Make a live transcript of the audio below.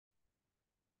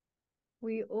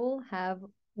We all have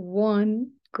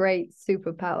one great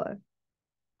superpower.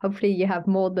 Hopefully, you have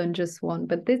more than just one,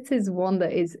 but this is one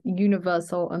that is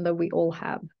universal and that we all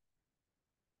have.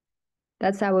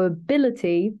 That's our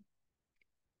ability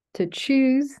to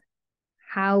choose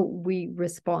how we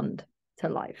respond to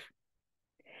life.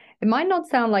 It might not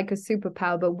sound like a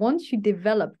superpower, but once you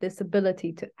develop this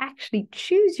ability to actually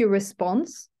choose your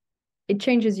response, it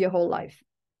changes your whole life.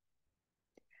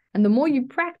 And the more you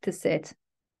practice it,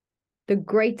 the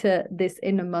greater this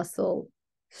inner muscle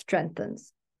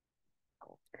strengthens.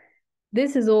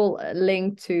 This is all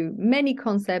linked to many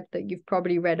concepts that you've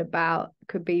probably read about. It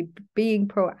could be being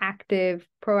proactive,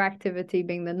 proactivity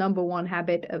being the number one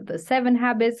habit of the 7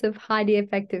 Habits of Highly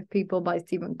Effective People by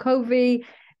Stephen Covey.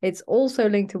 It's also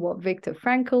linked to what Viktor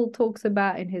Frankl talks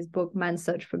about in his book, Man's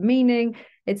Search for Meaning.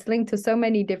 It's linked to so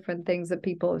many different things that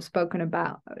people have spoken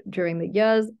about during the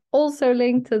years. Also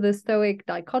linked to the Stoic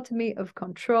dichotomy of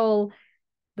control.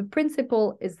 The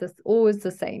principle is always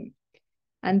the same.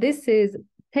 And this is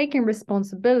taking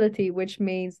responsibility, which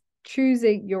means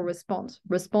choosing your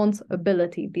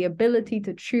responsibility, the ability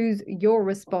to choose your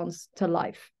response to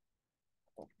life.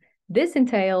 This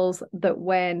entails that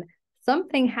when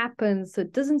something happens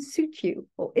that doesn't suit you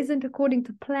or isn't according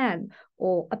to plan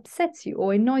or upsets you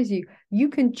or annoys you, you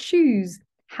can choose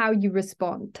how you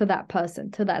respond to that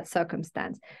person, to that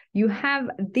circumstance. You have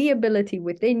the ability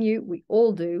within you, we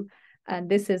all do, and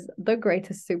this is the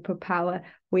greatest superpower.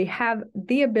 We have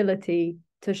the ability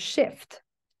to shift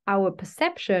our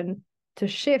perception, to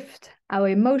shift our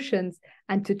emotions,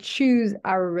 and to choose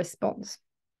our response.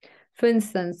 For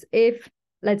instance, if,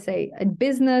 let's say, in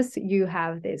business, you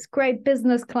have this great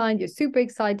business client you're super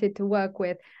excited to work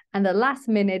with, and the last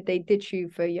minute they ditch you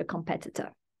for your competitor.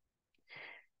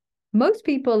 Most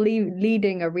people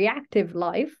leading a reactive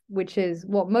life, which is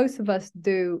what most of us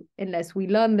do unless we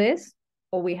learn this,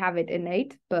 or we have it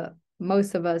innate, but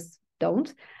most of us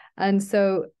don't. And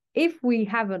so if we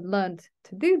haven't learned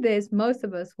to do this, most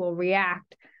of us will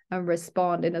react and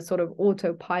respond in a sort of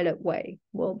autopilot way.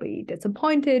 We'll be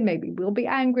disappointed, maybe we'll be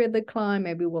angry at the client,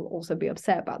 maybe we'll also be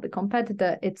upset about the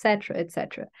competitor, etc.,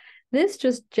 etc. This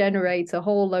just generates a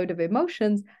whole load of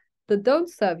emotions that don't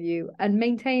serve you and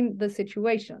maintain the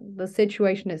situation. The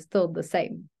situation is still the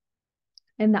same.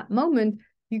 In that moment,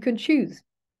 you can choose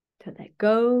to let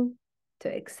go,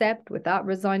 to accept without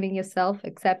resigning yourself.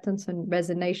 Acceptance and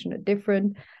resignation are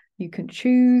different. You can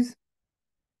choose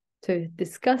to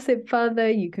discuss it further.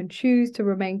 You can choose to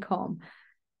remain calm.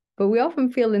 But we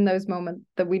often feel in those moments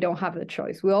that we don't have the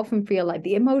choice. We often feel like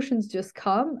the emotions just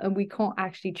come and we can't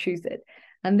actually choose it.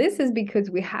 And this is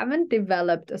because we haven't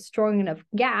developed a strong enough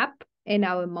gap in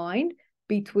our mind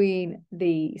between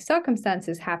the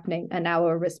circumstances happening and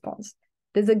our response.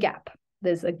 There's a gap.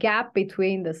 There's a gap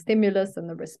between the stimulus and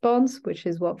the response, which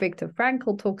is what Viktor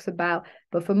Frankl talks about.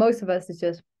 But for most of us, it's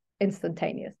just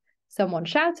instantaneous. Someone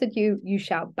shouts at you, you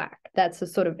shout back. That's a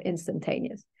sort of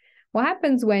instantaneous. What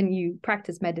happens when you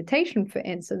practice meditation, for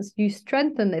instance, you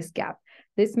strengthen this gap.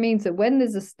 This means that when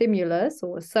there's a stimulus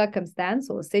or a circumstance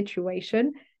or a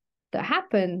situation that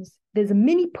happens, there's a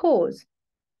mini pause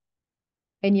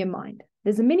in your mind.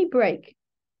 There's a mini break.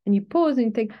 And you pause and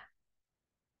you think,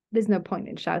 there's no point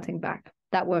in shouting back.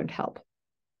 That won't help.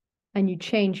 And you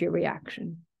change your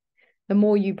reaction. The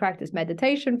more you practice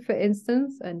meditation, for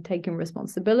instance, and taking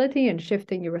responsibility and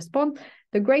shifting your response,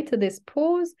 the greater this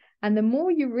pause, and the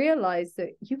more you realize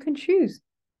that you can choose.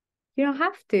 You don't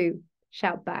have to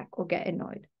shout back or get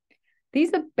annoyed.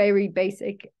 These are very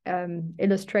basic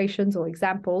illustrations or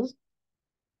examples,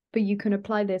 but you can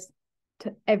apply this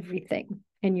to everything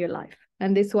in your life.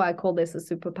 And this is why I call this a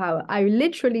superpower. I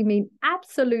literally mean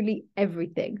absolutely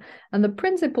everything. And the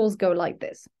principles go like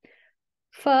this.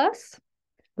 First,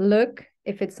 look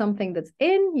if it's something that's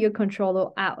in your control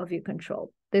or out of your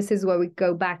control. This is where we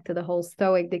go back to the whole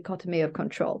Stoic dichotomy of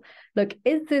control. Look,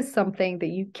 is this something that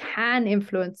you can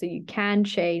influence, that you can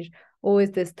change, or is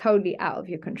this totally out of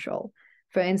your control?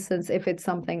 For instance, if it's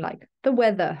something like the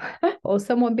weather or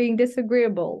someone being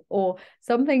disagreeable or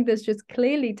something that's just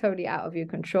clearly totally out of your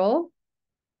control,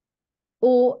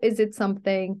 or is it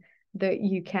something that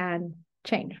you can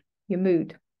change? Your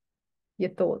mood,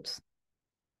 your thoughts,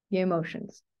 your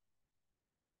emotions.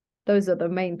 Those are the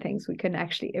main things we can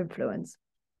actually influence.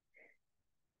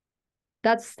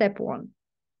 That's step one.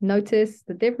 Notice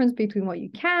the difference between what you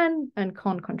can and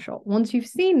can't control. Once you've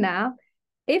seen that,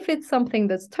 if it's something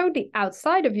that's totally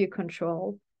outside of your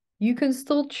control, you can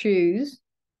still choose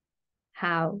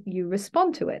how you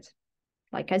respond to it.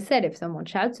 Like I said, if someone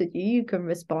shouts at you, you can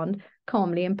respond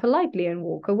calmly and politely and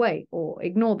walk away or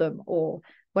ignore them or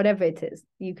whatever it is.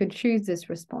 You can choose this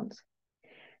response.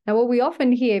 Now, what we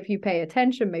often hear, if you pay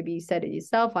attention, maybe you said it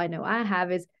yourself, I know I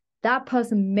have, is that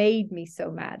person made me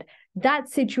so mad. That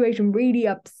situation really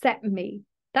upset me.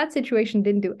 That situation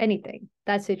didn't do anything.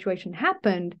 That situation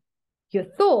happened. Your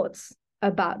thoughts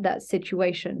about that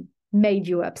situation made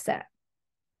you upset.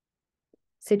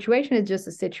 Situation is just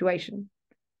a situation.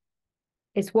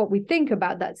 It's what we think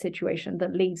about that situation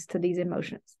that leads to these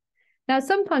emotions. Now,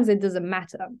 sometimes it doesn't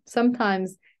matter.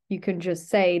 Sometimes you can just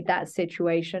say that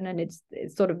situation and it's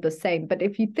sort of the same. But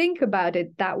if you think about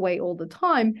it that way all the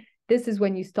time, this is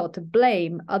when you start to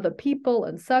blame other people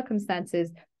and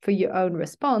circumstances for your own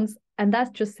response. And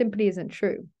that just simply isn't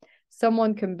true.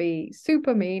 Someone can be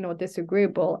super mean or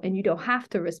disagreeable, and you don't have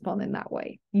to respond in that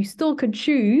way. You still could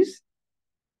choose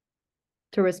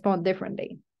to respond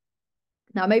differently.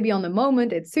 Now, maybe on the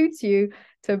moment it suits you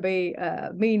to be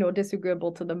mean or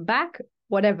disagreeable to them back,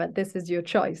 whatever, this is your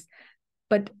choice.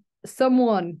 But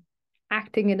someone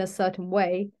acting in a certain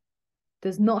way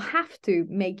does not have to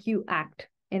make you act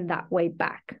in that way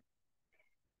back.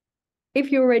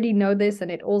 If you already know this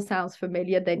and it all sounds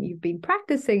familiar, then you've been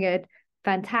practicing it,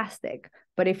 fantastic.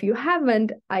 But if you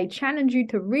haven't, I challenge you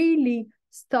to really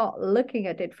start looking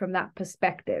at it from that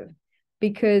perspective.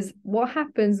 Because what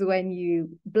happens when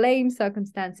you blame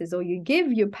circumstances or you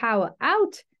give your power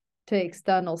out to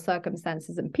external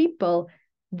circumstances and people,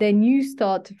 then you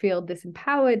start to feel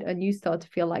disempowered and you start to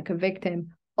feel like a victim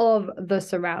of the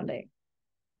surrounding.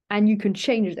 And you can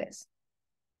change this.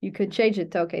 You can change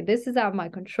it to, okay, this is out of my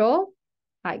control.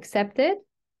 I accept it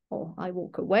or I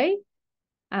walk away.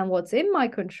 And what's in my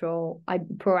control, I'm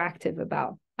proactive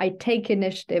about. I take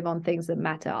initiative on things that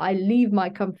matter. I leave my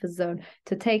comfort zone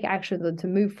to take action and to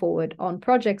move forward on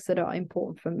projects that are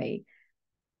important for me.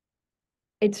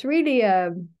 It's really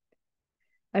a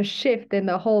shift in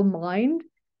the whole mind.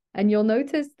 And you'll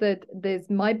notice that there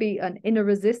might be an inner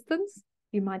resistance.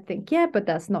 You might think, yeah, but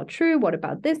that's not true. What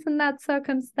about this and that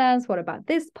circumstance? What about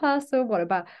this person? What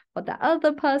about what that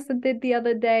other person did the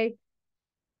other day?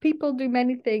 People do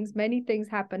many things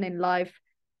happen in life,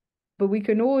 but we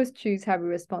can always choose how we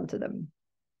respond to them.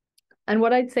 And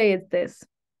what I'd say is this,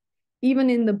 even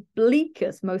in the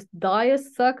bleakest, most dire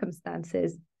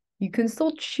circumstances, you can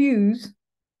still choose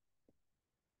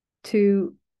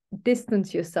to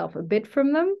distance yourself a bit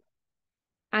from them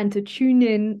and to tune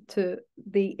in to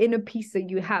the inner peace that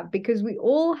you have, because we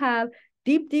all have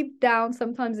deep down,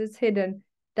 sometimes it's hidden,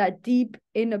 that deep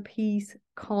inner peace,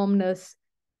 calmness.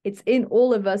 It's in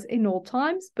all of us in all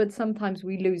times, but sometimes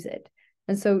we lose it.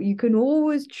 And so you can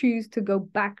always choose to go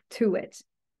back to it.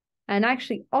 And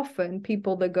actually, often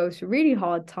people that go through really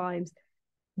hard times,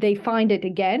 they find it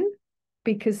again,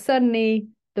 because suddenly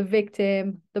the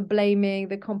victim, the blaming,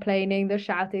 the complaining, the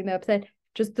shouting, the upset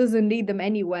just doesn't lead them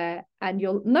anywhere. And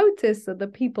you'll notice that the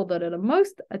people that are the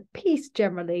most at peace,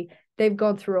 generally, they've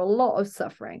gone through a lot of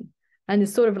suffering. And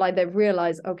it's sort of like they've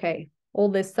realized, okay, all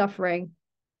this suffering,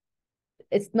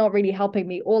 it's not really helping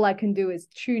me. All I can do is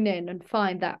tune in and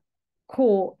find that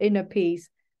core inner peace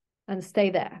and stay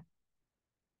there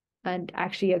and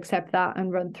actually accept that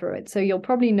and run through it. So you'll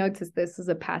probably notice this as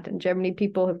a pattern. Generally,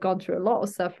 people have gone through a lot of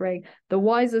suffering. The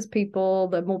wisest people,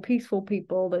 the more peaceful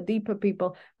people, the deeper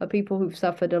people are people who've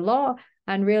suffered a lot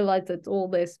and realize that all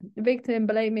this victim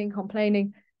blaming,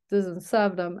 complaining doesn't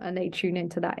serve them, and they tune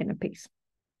into that inner peace.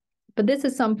 But this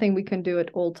is something we can do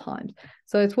at all times.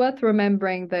 So it's worth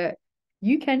remembering that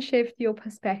you can shift your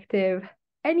perspective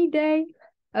any day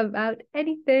about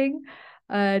anything.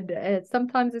 And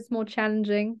sometimes it's more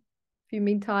challenging. If you've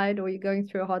been tired or you're going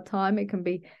through a hard time, it can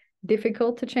be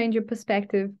difficult to change your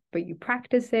perspective, but you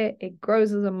practice it, it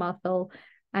grows as a muscle,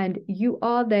 and you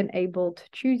are then able to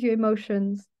choose your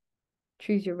emotions,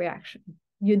 choose your reaction.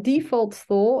 Your default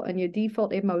thought and your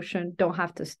default emotion don't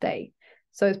have to stay.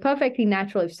 So it's perfectly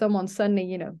natural if someone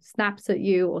suddenly, snaps at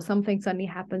you or something suddenly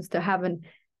happens to have an,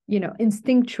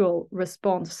 instinctual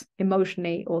response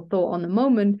emotionally or thought on the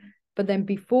moment. But then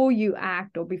before you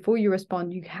act or before you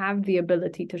respond, you have the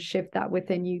ability to shift that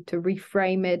within you, to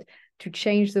reframe it, to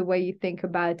change the way you think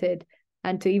about it,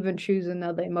 and to even choose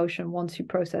another emotion once you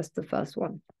process the first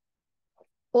one.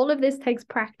 All of this takes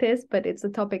practice, but it's a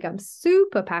topic I'm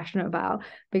super passionate about,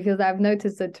 because I've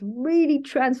noticed that to really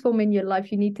transform in your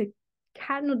life, you need to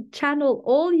channel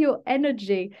all your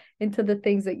energy into the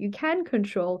things that you can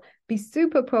control, be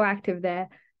super proactive there,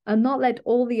 and not let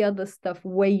all the other stuff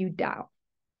weigh you down.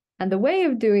 And the way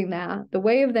of doing that, the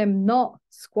way of them not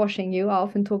squashing you, I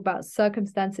often talk about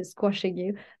circumstances squashing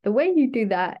you. The way you do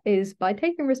that is by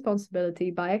taking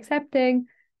responsibility, by accepting,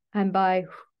 and by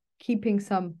keeping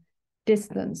some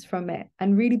distance from it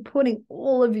and really putting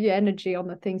all of your energy on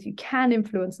the things you can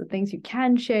influence, the things you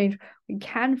can change, you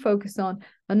can focus on,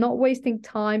 and not wasting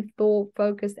time, thought,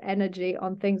 focused energy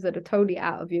on things that are totally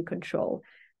out of your control.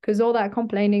 Because all that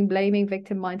complaining, blaming,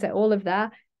 victim mindset, all of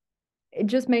that, it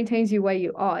just maintains you where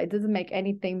you are. It doesn't make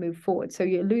anything move forward. So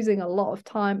you're losing a lot of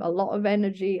time, a lot of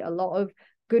energy, a lot of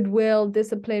goodwill,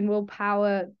 discipline,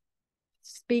 willpower,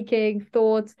 speaking,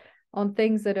 thoughts on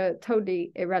things that are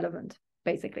totally irrelevant,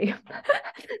 basically.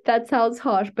 That sounds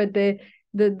harsh, but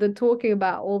the talking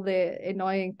about all the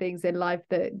annoying things in life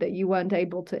that you weren't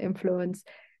able to influence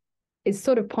is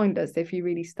sort of pointless if you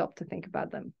really stop to think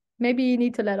about them. Maybe you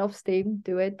need to let off steam,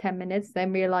 do it 10 minutes,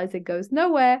 then realize it goes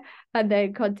nowhere, and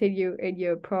then continue in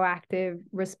your proactive,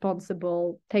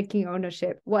 responsible, taking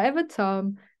ownership, whatever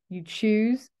term you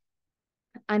choose,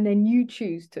 and then you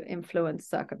choose to influence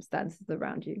circumstances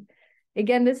around you.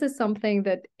 Again, this is something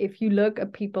that if you look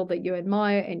at people that you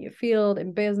admire in your field,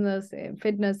 in business, in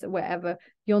fitness, or wherever,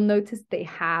 you'll notice they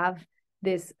have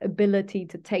this ability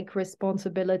to take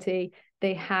responsibility.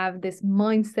 They have this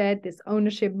mindset, this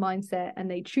ownership mindset, and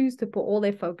they choose to put all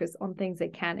their focus on things they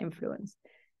can influence.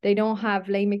 They don't have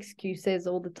lame excuses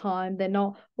all the time. They're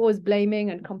not always blaming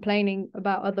and complaining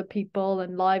about other people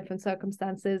and life and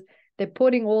circumstances. They're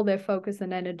putting all their focus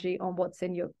and energy on what's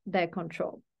in their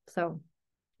control. So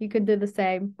you can do the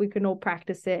same. We can all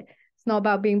practice it. It's not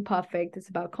about being perfect. It's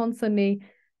about constantly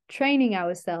training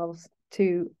ourselves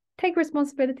to take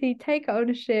responsibility, take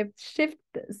ownership, shift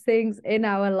things in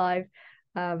our life.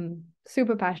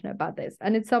 Super passionate about this.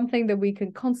 And it's something that we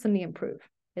can constantly improve.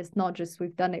 It's not just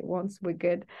we've done it once, we're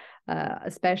good,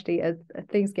 especially as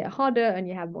things get harder and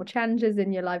you have more challenges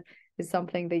in your life. It's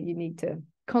something that you need to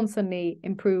constantly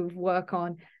improve, work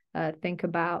on, think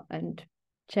about, and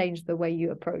change the way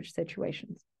you approach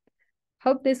situations.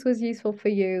 Hope this was useful for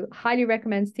you. Highly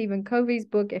recommend Stephen Covey's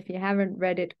book if you haven't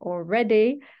read it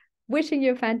already. Wishing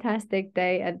you a fantastic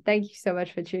day, and thank you so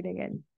much for tuning in.